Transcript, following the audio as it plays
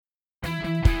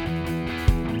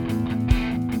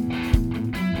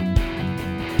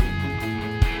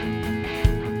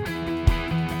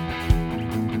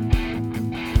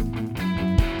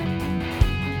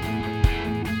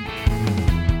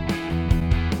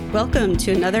Welcome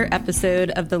to another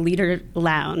episode of the Leader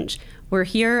Lounge. We're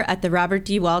here at the Robert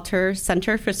D. Walter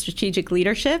Center for Strategic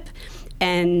Leadership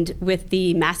and with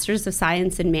the Masters of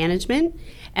Science in Management.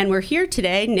 And we're here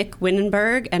today, Nick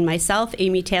Windenberg and myself,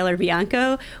 Amy Taylor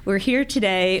Bianco. We're here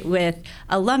today with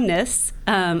alumnus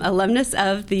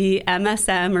of the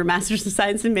MSM, or Masters of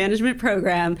Science in Management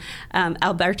program,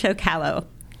 Alberto Callo.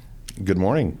 Good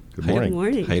morning. Good morning. Good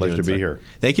morning. Pleasure to be here.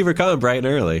 Thank you for coming bright and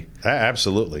early.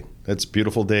 Absolutely. It's a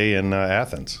beautiful day in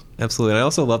Athens. Absolutely. And I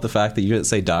also love the fact that you didn't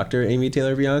say Dr. Amy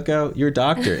Taylor Bianco. You're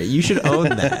Doctor. You should own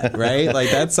that, right?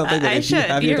 Like, that's something that if you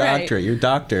have your doctorate, right. You're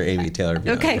Dr. Amy Taylor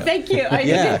Bianco. Okay, thank you.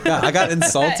 I got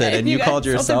insulted, and you called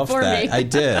yourself that. I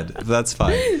did. That's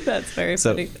fine. That's very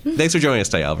funny. Thanks for joining us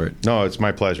today, Albert. No, it's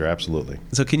my pleasure. Absolutely.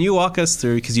 So can you walk us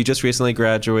through, because you just recently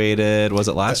graduated, was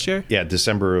it last year? Yeah,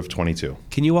 December of 22.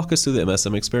 Can you walk us through the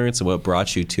MSM experience and what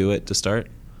brought you to it to start?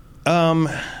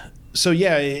 So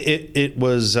yeah, it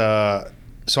was.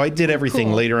 So I did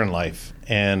everything later in life,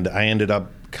 and I ended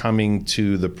up coming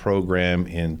to the program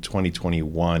in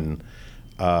 2021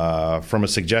 from a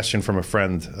suggestion from a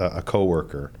friend, a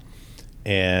coworker,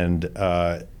 and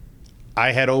I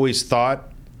had always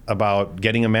thought about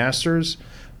getting a master's,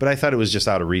 but I thought it was just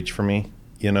out of reach for me,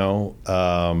 you know.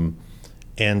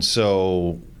 And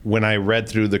so when I read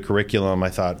through the curriculum, I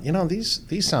thought, you know,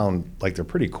 these sound like they're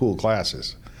pretty cool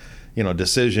classes. You know,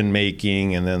 decision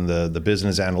making, and then the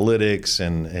business analytics,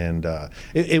 and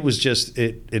it was just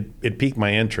it piqued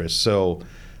my interest. So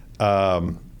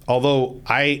although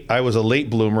I was a late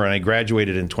bloomer and I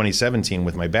graduated in 2017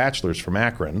 with my bachelor's from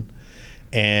Akron,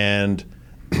 and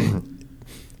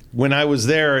when I was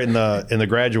there in the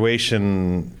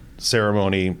graduation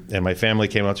ceremony and my family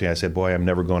came up to me, I said, boy, I'm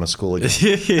never going to school again.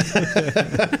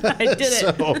 I did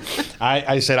it. So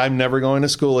I said, I'm never going to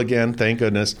school again, thank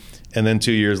goodness. And then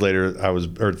 3 years later, I was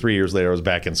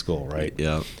back in school, right?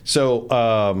 Yeah.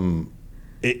 So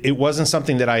it wasn't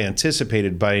something that I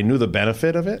anticipated, but I knew the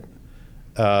benefit of it.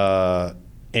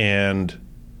 And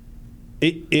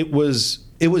it was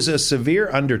a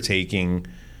severe undertaking,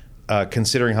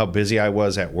 considering how busy I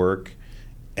was at work.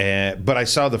 But I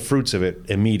saw the fruits of it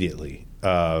immediately,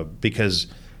 because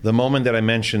the moment that I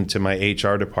mentioned to my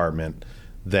HR department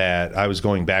that I was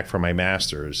going back for my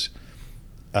master's,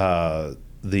 the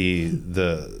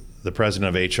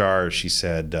president of HR, she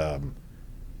said,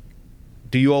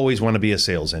 do you always want to be a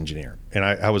sales engineer? And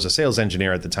I was a sales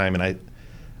engineer at the time, and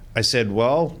I said,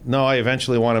 well, no, I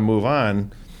eventually want to move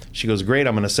on. She goes, great,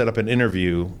 I'm going to set up an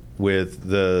interview with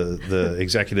the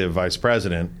executive vice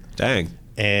president. Dang.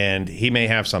 And he may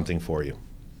have something for you.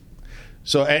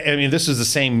 So, I mean, this is the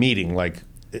same meeting. Like,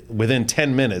 within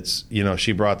 10 minutes, you know,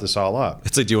 she brought this all up.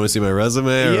 It's like, do you want to see my resume,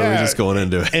 or are we just going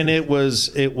into it? And it was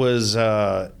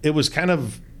kind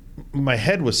of, my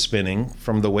head was spinning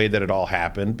from the way that it all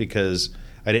happened, because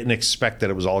I didn't expect that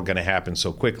it was all going to happen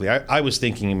so quickly. I was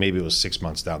thinking maybe it was 6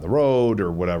 months down the road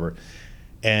or whatever.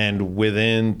 And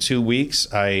within 2 weeks,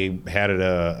 I had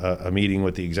a meeting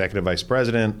with the executive vice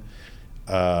president.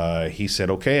 He said,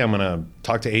 okay, I'm going to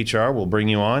talk to HR. We'll bring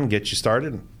you on, get you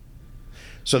started.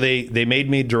 So they made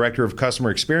me director of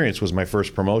customer experience, was my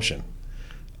first promotion.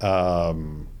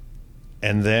 And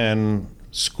then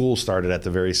school started at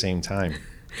the very same time.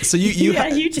 So you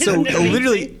did so amazing.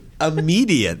 Literally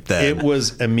immediate then. It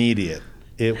was immediate.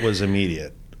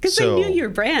 Because they knew your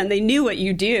brand. They knew what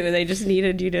you do. They just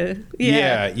needed you to,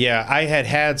 Yeah. I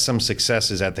had some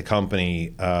successes at the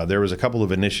company. There was a couple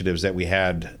of initiatives that we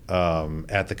had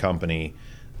at the company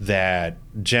that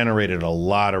generated a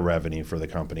lot of revenue for the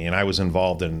company, and I was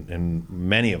involved in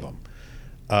many of them.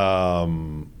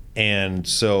 And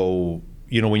so,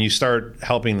 you know, when you start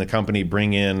helping the company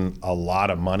bring in a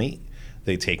lot of money,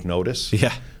 they take notice.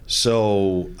 Yeah.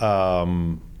 So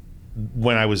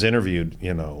when I was interviewed,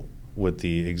 you know, with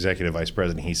the executive vice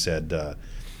president, he said,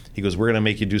 he goes, we're going to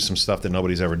make you do some stuff that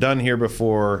nobody's ever done here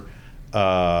before.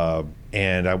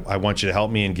 And I want you to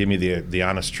help me and give me the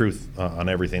honest truth on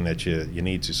everything that you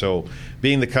need to. So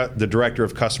being the director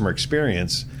of customer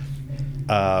experience,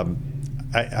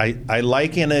 I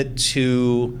liken it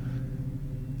to,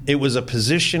 it was a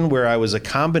position where I was a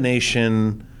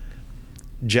combination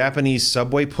Japanese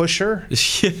subway pusher,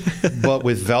 but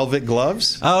with velvet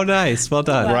gloves. Oh, nice. Well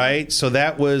done. Right. So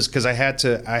that was because I had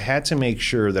to make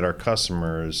sure that our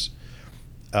customers,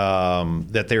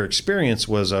 that their experience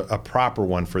was a proper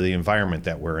one for the environment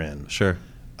that we're in. Sure.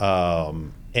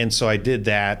 And so I did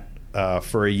that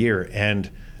for a year. And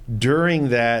during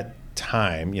that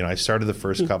time, you know, I started the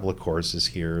first couple of courses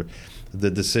here,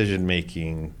 the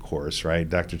decision-making course, right?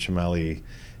 Dr. Cimelli,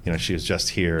 you know, she was just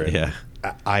here. And yeah.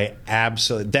 I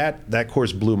absolutely, that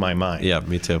course blew my mind. Yeah,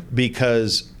 me too.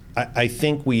 Because I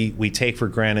think we take for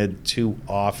granted too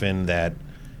often that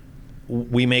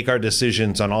we make our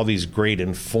decisions on all these great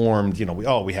informed,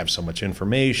 we have so much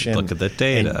information. Look at the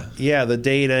data. The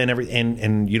data and everything.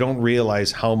 And you don't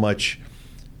realize how much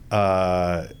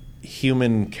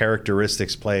human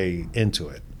characteristics play into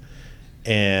it.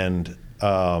 And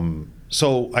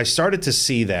so I started to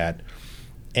see that.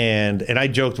 And I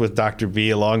joked with Dr.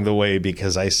 B along the way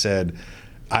because I said,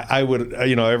 I would,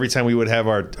 every time we would have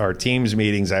our teams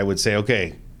meetings, I would say,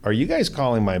 okay, are you guys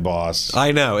calling my boss?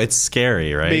 I know, it's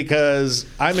scary, right? Because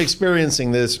I'm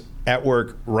experiencing this at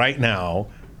work right now.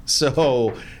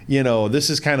 So, this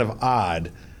is kind of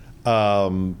odd.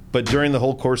 But during the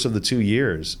whole course of the 2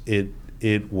 years, it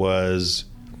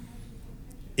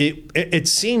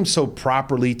seemed so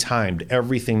properly timed,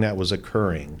 everything that was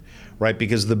occurring, right?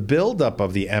 Because the buildup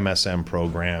of the MSM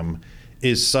program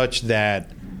is such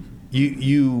that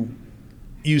you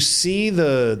see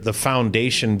the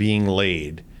foundation being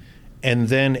laid, and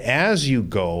then as you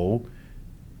go,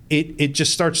 it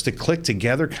just starts to click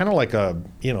together, kind of like a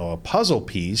puzzle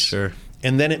piece. Sure.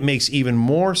 And then it makes even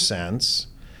more sense.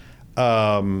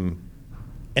 And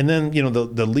then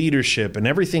the leadership and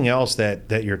everything else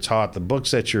that you're taught, the books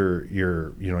that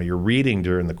you're reading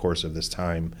during the course of this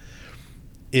time,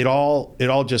 it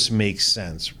all just makes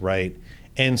sense, right?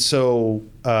 And so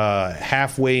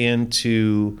halfway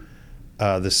into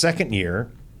the second year,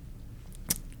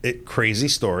 crazy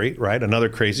story, right? Another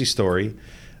crazy story.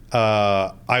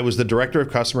 I was the director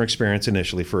of customer experience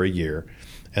initially for a year,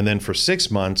 and then for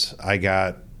 6 months I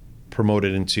got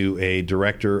promoted into a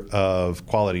director of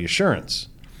quality assurance.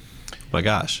 My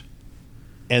gosh.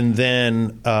 And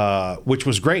then, which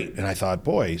was great. And I thought,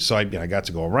 boy, so I got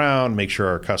to go around, make sure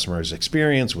our customers'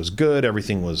 experience was good.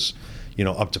 Everything was,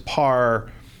 up to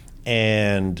par.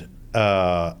 And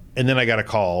then I got a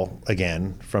call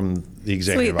again from the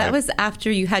executive. So wait, that was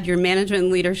after you had your management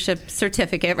and leadership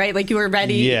certificate, right? Like you were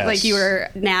ready, yes. Like you were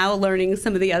now learning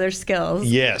some of the other skills.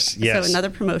 Yes. So another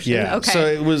promotion. Yeah. Okay. So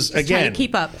it was, just again, trying to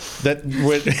keep up. That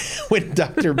when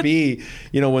Dr. B,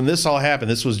 when this all happened,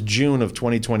 this was June of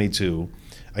 2022,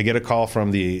 I get a call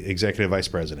from the executive vice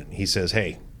president. He says,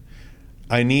 hey,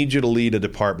 I need you to lead a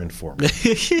department for me.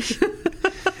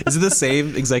 Is it the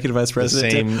same executive vice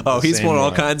president? He's pulling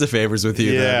all kinds of favors with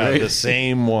you. Yeah, then, right? The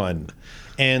same one.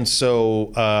 And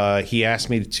so he asked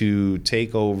me to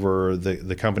take over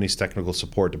the company's technical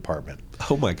support department.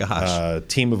 Oh, my gosh.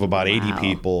 Team of about 80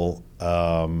 people.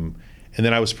 And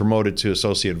then I was promoted to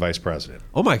associate vice president.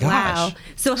 Oh, my gosh. Wow.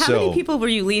 So how many people were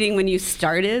you leading when you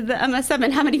started the MSM,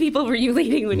 and how many people were you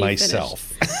leading when you finished?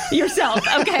 Myself. Yourself,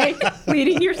 okay.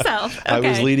 Leading yourself. Okay. I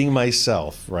was leading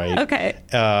myself, right? Okay.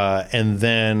 And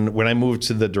then when I moved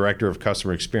to the director of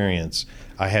customer experience,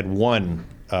 I had one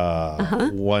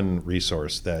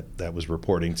resource that was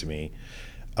reporting to me.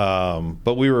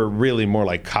 But we were really more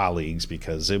like colleagues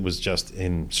because it was just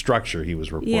in structure he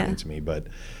was reporting to me. But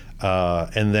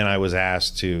and then I was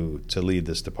asked to lead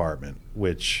this department,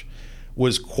 which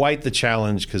was quite the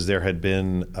challenge because there had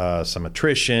been some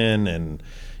attrition and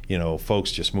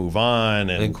folks just move on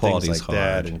and things like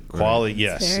that. And quality,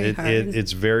 yes,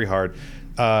 it's very hard.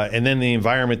 And then the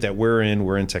environment that we're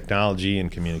in technology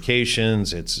and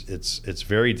communications. It's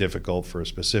very difficult for a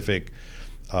specific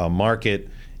market,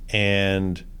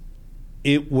 and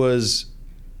it was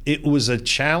a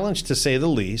challenge to say the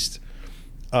least.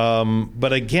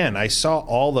 But again, I saw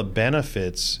all the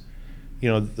benefits,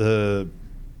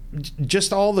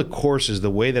 just all the courses, the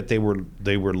way that they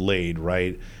were laid,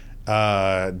 right?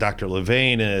 Dr.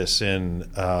 Levanus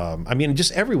and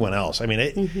just everyone else.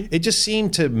 It just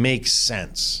seemed to make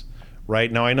sense,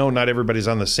 right? Now I know not everybody's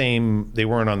they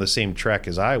weren't on the same track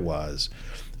as I was,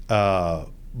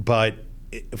 but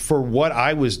for what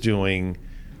I was doing,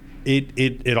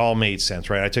 it all made sense,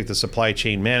 right? I took the supply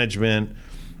chain management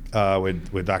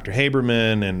with Dr.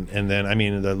 Haberman, and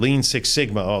then the Lean Six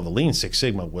Sigma. Oh, the Lean Six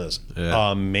Sigma was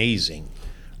amazing,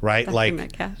 right? Dr. Like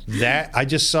Metcalf. that. I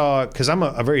just saw, because I'm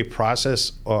a very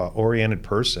process oriented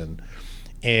person,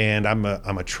 and I'm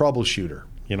a troubleshooter.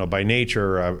 By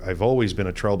nature, I've always been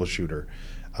a troubleshooter.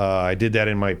 I did that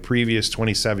in my previous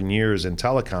 27 years in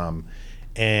telecom,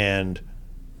 and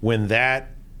when that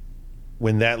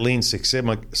Lean Six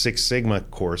Sigma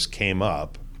course came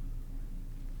up,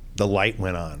 the light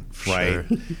went on, right?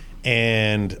 Sure.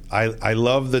 And I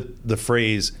love the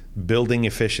phrase building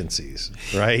efficiencies,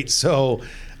 right? So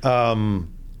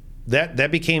that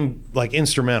became like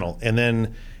instrumental. And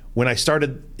then when I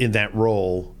started in that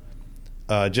role,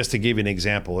 just to give you an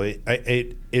example,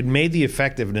 it made the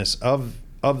effectiveness of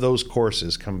those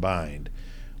courses combined.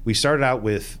 We started out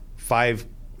with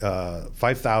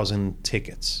 5,000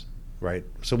 tickets right?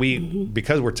 So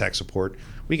because we're tech support,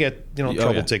 we get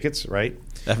trouble tickets, right?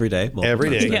 Every day. Every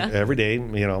day.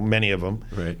 Many of them.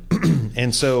 Right.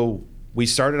 And so we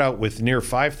started out with near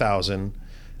 5,000.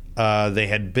 They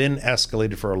had been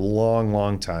escalated for a long,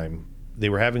 long time. They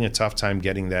were having a tough time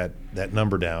getting that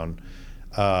number down.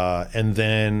 And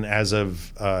then as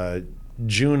of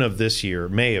May of this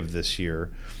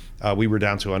year, we were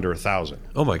down to under 1,000.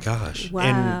 Oh my gosh!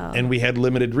 Wow! And we had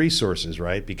limited resources,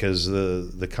 right? Because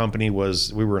the company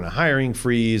we were in a hiring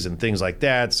freeze and things like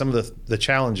that. Some of the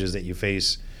challenges that you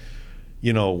face,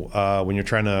 when you're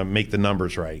trying to make the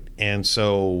numbers right. And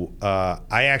so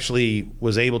I actually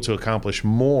was able to accomplish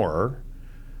more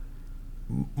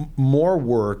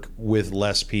work with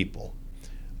less people.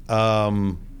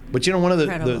 But one of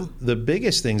the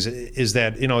biggest things is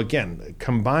that again,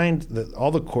 combined, all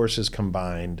the courses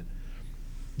combined,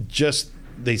 just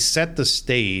they set the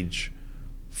stage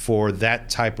for that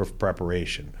type of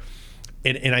preparation,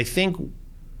 and I think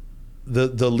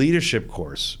the leadership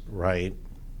course, right?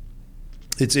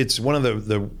 It's one of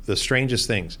the strangest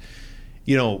things,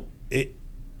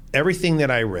 everything that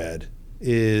I read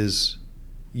is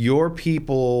your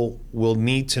people will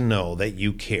need to know that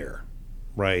you care,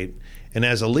 right? And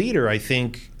as a leader, I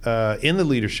think in the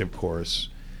leadership course,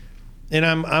 and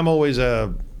I'm always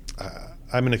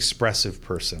I'm an expressive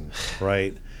person,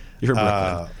 right? You're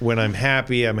when I'm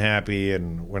happy, I'm happy,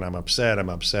 and when I'm upset, I'm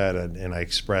upset, and I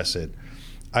express it.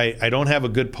 I don't have a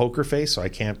good poker face, so I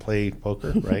can't play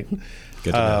poker, right?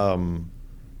 Good to know.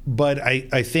 But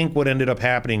I think what ended up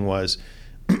happening was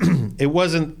it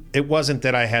wasn't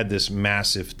that I had this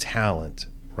massive talent,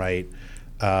 right?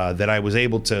 That I was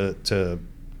able to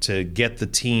get the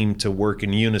team to work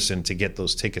in unison to get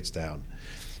those tickets down.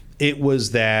 It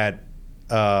was that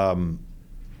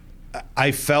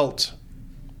I felt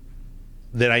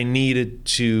that I needed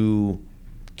to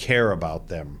care about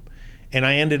them, and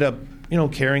I ended up,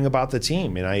 caring about the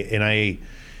team, and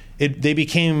they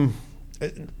became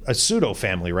a pseudo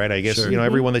family, right? I guess Sure.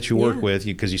 Everyone that you work with,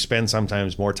 because you spend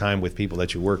sometimes more time with people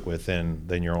that you work with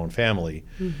than your own family,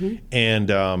 and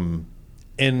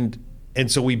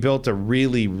so we built a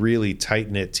really, really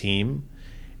tight-knit team,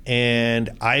 and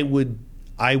I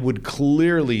would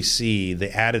clearly see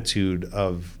the attitude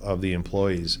of the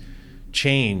employees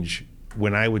change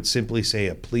when I would simply say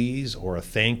a please or a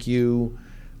thank you.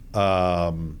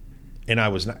 And I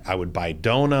would buy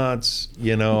donuts,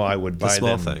 I would buy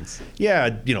small them things. Yeah,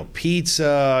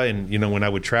 pizza, and when I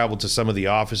would travel to some of the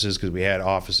offices, because we have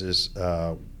offices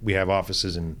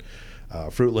in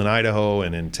Fruitland, Idaho,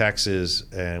 and in Texas.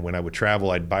 And when I would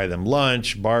travel, I'd buy them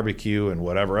lunch, barbecue, and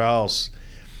whatever else.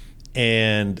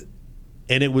 And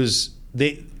it was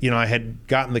I had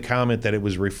gotten the comment that it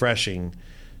was refreshing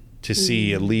to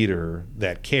see a leader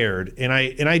that cared, and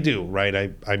I do,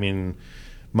 right? I mean,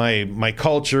 my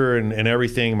culture and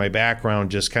everything, my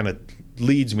background just kind of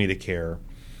leads me to care.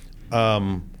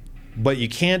 But you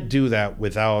can't do that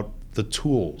without the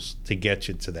tools to get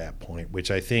you to that point,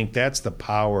 which I think that's the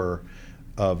power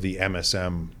of the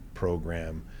MSM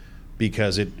program,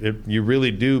 because you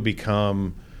really do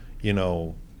become,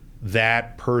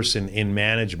 that person in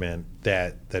management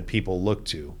that people look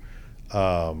to.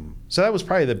 So that was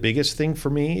probably the biggest thing for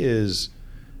me, is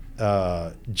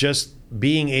just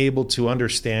being able to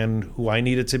understand who I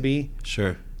needed to be.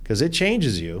 Sure. Because it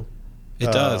changes you.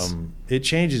 It does. It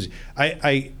changes.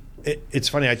 It's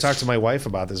funny, I talked to my wife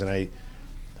about this, and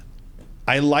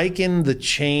I liken the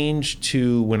change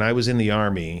to when I was in the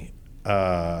Army.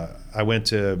 I went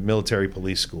to military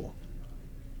police school.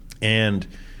 And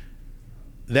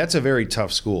that's a very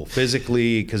tough school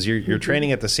physically, because you're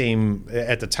training at the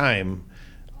time,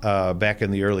 back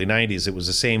in the early 90s, it was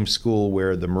the same school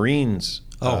where the Marines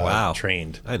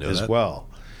trained as well.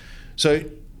 So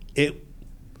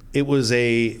it was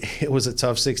a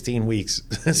tough 16 weeks.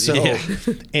 So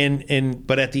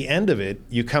but at the end of it,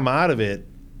 you come out of it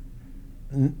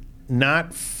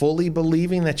not fully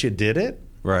believing that you did it.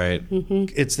 Right.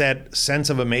 It's that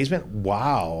sense of amazement.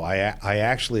 Wow, I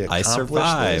actually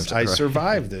accomplished this. I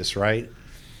survived this, right?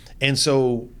 And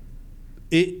so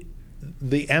the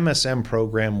MSM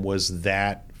program was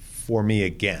that for me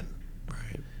again.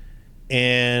 Right.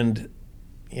 And,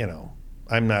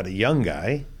 I'm not a young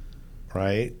guy,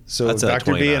 right? So That's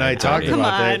Dr. B and I talked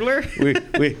about that.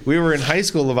 We were in high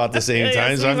school about the same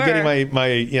time. So I'm getting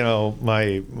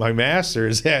my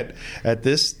master's at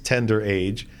this tender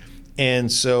age.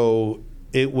 And so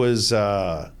it was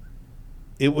an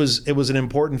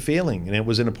important feeling, and it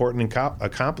was an important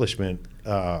accomplishment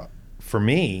for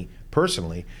me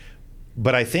personally.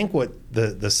 But I think what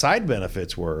the side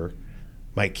benefits were,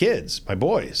 my kids, my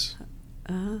boys.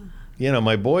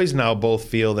 my boys now both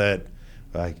feel that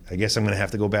I guess I'm going to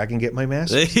have to go back and get my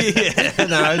master's.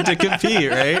 Now to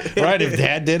compete, right? Right. If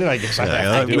Dad did it, I guess I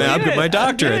have to do it. I'll get my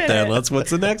doctorate then. What's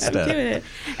the next step?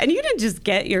 And you didn't just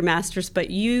get your master's,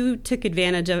 but you took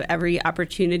advantage of every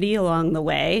opportunity along the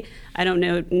way. I don't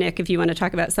know, Nick, if you want to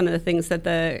talk about some of the things that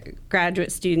the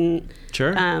graduate student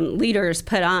leaders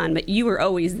put on, but you were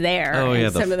always there. Oh, yeah.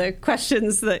 Some of the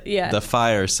questions that, The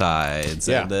firesides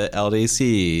and the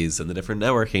LDCs and the different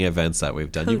networking events that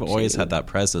we've done. Coaching. You've always had that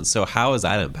presence. So how has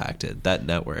that impacted, that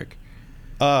network?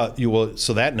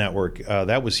 So that network,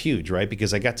 that was huge, right?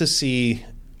 Because I got to see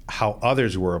how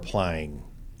others were applying,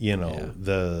 the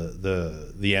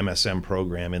MSM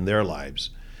program in their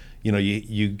lives.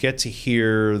 You get to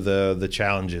hear the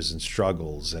challenges and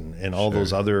struggles and all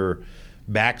those other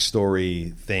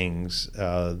backstory things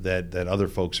that other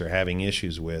folks are having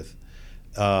issues with.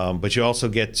 But you also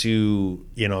get to,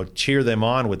 cheer them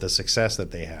on with the success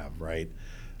that they have, right?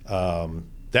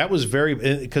 That was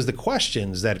because the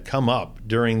questions that come up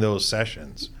during those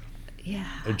sessions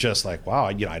are just like, wow,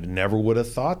 I never would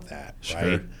have thought that,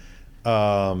 right?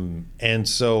 And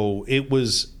so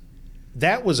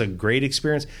that was a great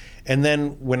experience. And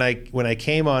then when I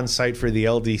came on site for the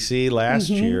LDC last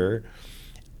year,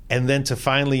 and then to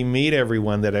finally meet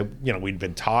everyone that we'd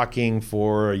been talking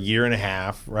for a year and a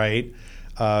half, right?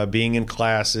 Being in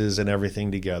classes and everything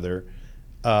together.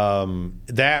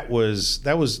 That was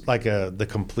like the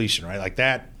completion, right? Like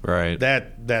that, right?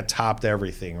 That topped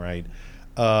everything, right?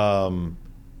 And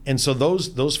so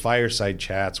those fireside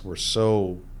chats were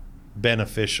so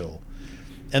beneficial.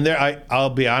 And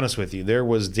I'll be honest with you, there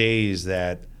was days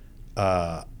that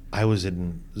I was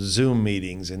in Zoom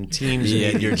meetings and Teams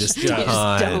meetings. You're just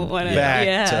don't want to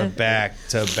back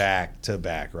to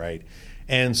back, right?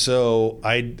 And so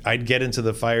I'd get into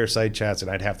the fireside chats and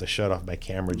I'd have to shut off my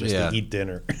camera just to eat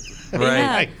dinner.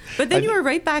 Right. But then you were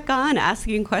right back on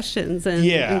asking questions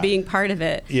and being part of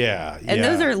it. And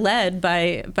those are led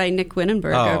by Nick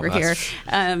Winnenberg over here.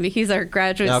 He's our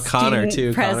graduate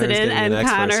student president, and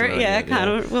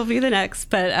Connor will be the next.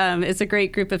 But it's a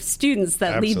great group of students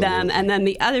that lead them, and then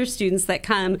the other students that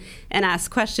come and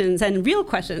ask questions and real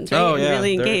questions, right? And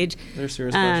really engage. They're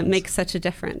serious questions. Makes such a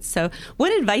difference. So,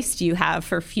 what advice do you have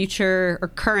for future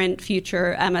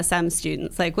MSM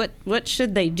students? Like, what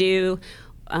should they do?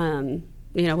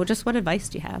 Just what advice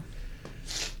do you have?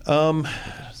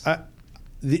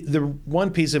 The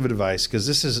one piece of advice, because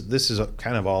this is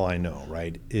kind of all I know,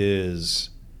 right,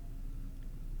 is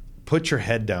put your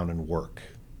head down and work.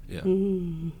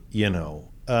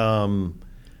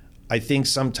 I think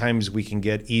sometimes we can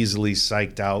get easily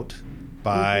psyched out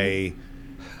by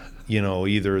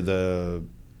either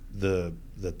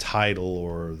the title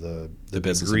or the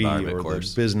business degree environment or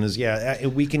course. The business.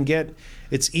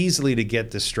 It's easily to get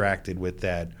distracted with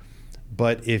that.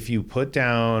 But if you put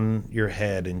down your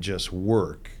head and just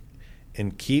work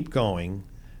and keep going,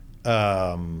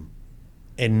 and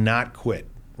not quit,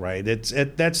 right?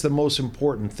 That's the most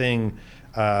important thing.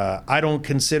 I don't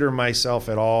consider myself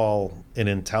at all an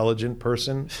intelligent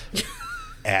person.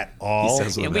 At all.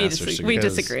 We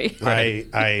disagree.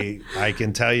 I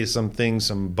can tell you some things,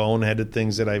 some boneheaded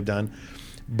things that I've done,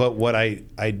 but what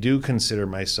I do consider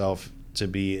myself to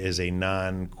be is a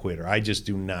non-quitter. I just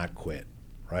do not quit,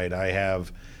 right? I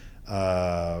have,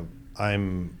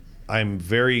 I'm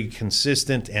very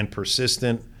consistent and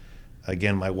persistent.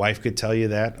 Again, my wife could tell you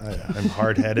that. I'm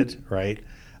hard-headed, right?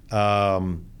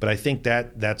 But I think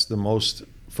that's the most,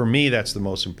 for me, that's the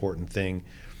most important thing.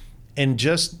 And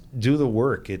just do the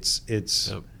work.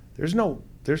 There's no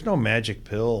magic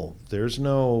pill. There's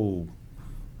no,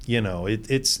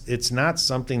 it's not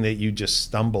something that you just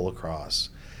stumble across.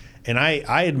 And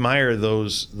I admire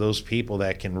those people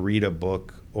that can read a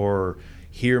book or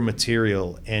hear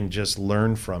material and just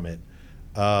learn from it,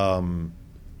 and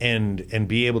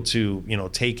be able to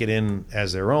take it in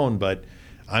as their own. But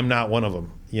I'm not one of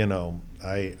them.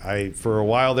 I for a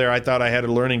while there, I thought I had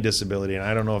a learning disability, and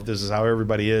I don't know if this is how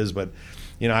everybody is, but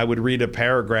I would read a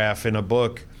paragraph in a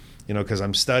book, because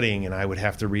I'm studying, and I would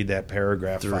have to read that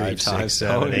paragraph 5, 6,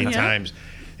 7, 8 times,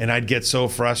 and I'd get so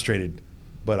frustrated,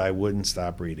 but I wouldn't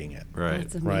stop reading it. Right.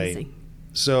 That's amazing. Right.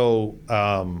 So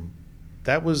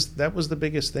that was the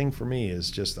biggest thing for me,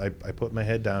 is just I put my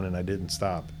head down and I didn't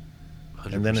stop.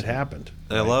 100%. And then it happened.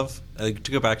 And I love, to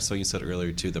go back to something you said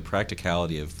earlier, too, the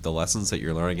practicality of the lessons that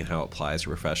you're learning and how it applies to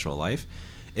your professional life.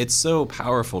 It's so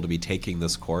powerful to be taking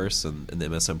this course in the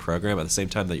MSM program at the same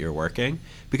time that you're working,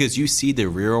 because you see the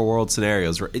real world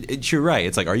scenarios where you're right.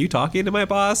 It's like, are you talking to my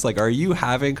boss? Like, are you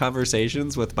having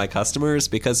conversations with my customers?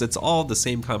 Because it's all the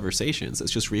same conversations.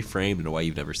 It's just reframed in a way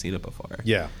you've never seen it before.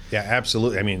 Yeah,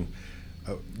 absolutely. I mean,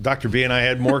 Dr. B and I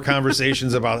had more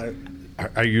conversations about it.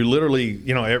 Are you literally,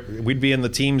 we'd be in the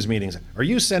Teams meetings. Are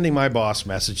you sending my boss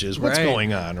messages? What's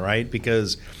going on, right?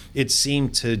 Because it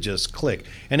seemed to just click.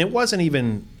 And it wasn't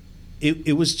even,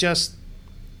 it was just,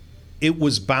 it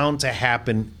was bound to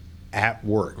happen at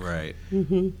work. Right.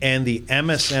 Mm-hmm. And the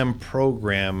MSM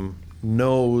program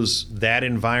knows that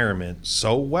environment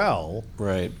so well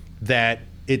that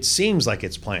it seems like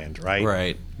it's planned, right?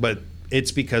 Right. But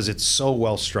it's because it's so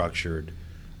well structured.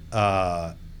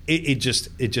 It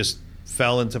just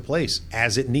fell into place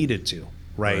as it needed to,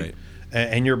 right?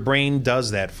 And your brain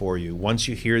does that for you. Once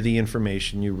you hear the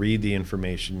information, you read the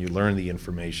information, you learn the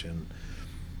information,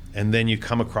 and then you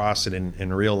come across it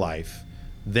in real life,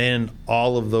 then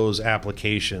all of those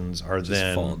applications are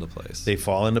just fall into place. They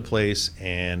fall into place,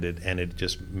 and it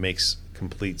just makes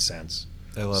complete sense.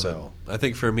 I love it. I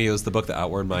think for me, it was the book, The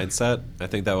Outward Mindset. I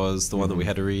think that was the one that we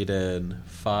had to read in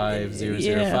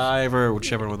 5005 or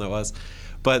whichever one that was.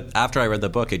 But after I read the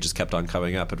book, it just kept on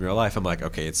coming up in real life. I'm like,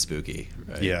 okay, it's spooky.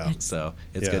 Right? Yeah. So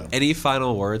it's good. Any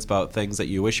final words about things that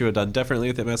you wish you had done differently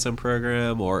with the MSM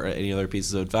program, or any other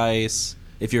pieces of advice?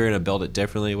 If you're going to build it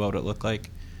differently, what would it look like?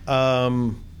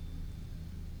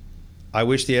 I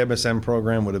wish the MSM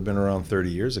program would have been around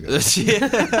 30 years ago.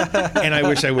 And I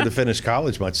wish I would have finished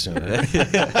college much sooner.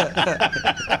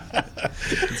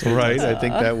 Right? I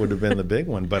think that would have been the big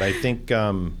one. But I think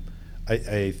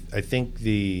I think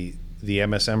the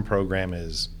MSM program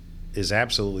is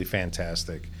absolutely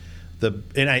fantastic. And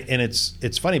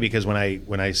it's funny because when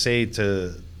I say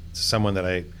to someone that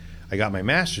I got my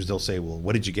master's, they'll say, "Well,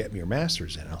 what did you get your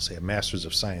master's in?" I'll say, "A master's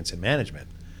of science in management."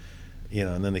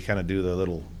 And then they kind of do their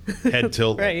little head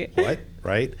tilt. Right. Like, what?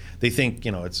 Right? They think,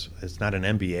 it's not an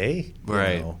MBA.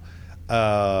 Right.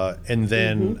 And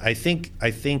then I think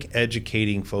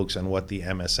educating folks on what the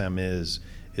MSM is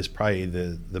probably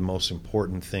the most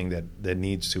important thing that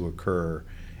needs to occur.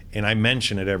 And I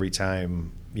mention it every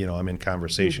time, I'm in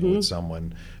conversation with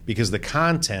someone, because the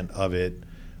content of it,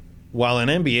 while an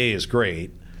MBA is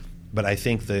great, but I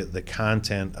think the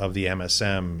content of the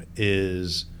MSM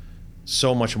is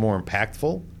so much more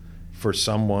impactful for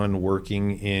someone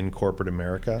working in corporate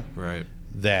America, right?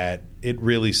 That it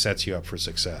really sets you up for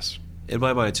success. In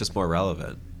my mind, it's just more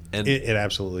relevant. And it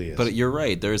absolutely is. But you're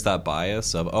right. There's that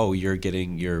bias of, you're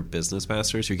getting your business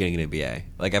master's, you're getting an MBA.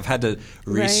 Like, I've had to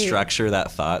restructure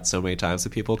that thought so many times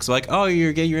with people. Because like,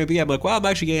 you're getting your MBA. I'm like, well, I'm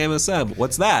actually getting MSM.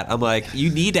 What's that? I'm like,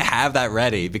 you need to have that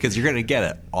ready because you're going to get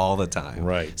it all the time.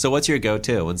 Right. So what's your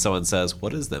go-to when someone says,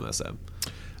 what is the MSM?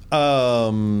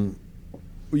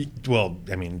 Well,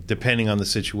 I mean, depending on the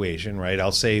situation, right?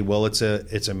 I'll say, well, it's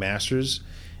a master's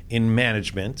in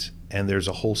management, and there's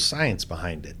a whole science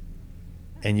behind it,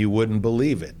 and you wouldn't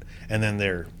believe it. And then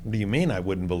what do you mean I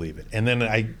wouldn't believe it? And then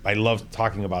I love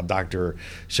talking about Dr.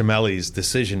 Shamelli's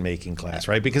decision-making class,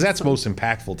 right? Because that's most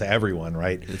impactful to everyone,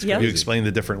 right? You explain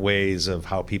the different ways of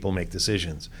how people make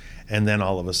decisions, and then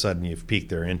all of a sudden you've piqued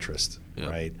their interest,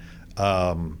 right?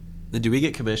 Do we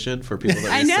get commission for people that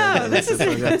I know. This is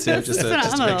just to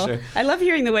make sure. I love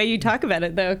hearing the way you talk about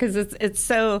it, though, because it's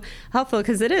so helpful,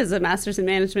 because it is a master's in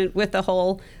management with the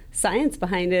whole science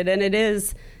behind it, and it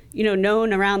is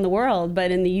known around the world.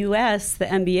 But in the U.S., the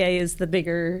MBA is the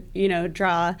bigger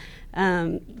draw.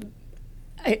 I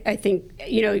think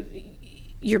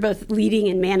you're both leading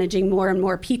and managing more and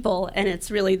more people, and it's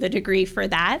really the degree for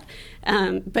that.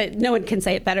 But no one can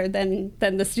say it better than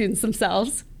the students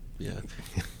themselves. Yeah.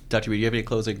 Dr. B, do you have any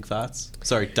closing thoughts?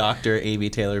 Sorry, Dr. Amy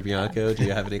Taylor Bianco, do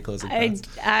you have any closing thoughts?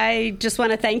 I just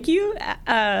want to thank you,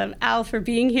 Al, for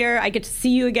being here. I get to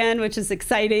see you again, which is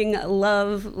exciting.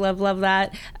 Love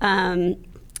that.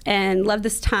 And love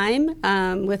this time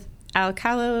with Al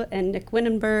Callow and Nick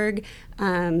Winenberg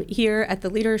here at the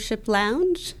Leadership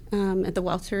Lounge at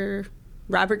the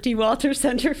Robert D. Walter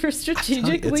Center for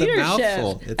Strategic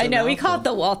Leadership. I know, we call it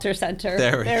the Walter Center.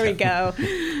 There we go.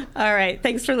 All right.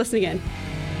 Thanks for listening in.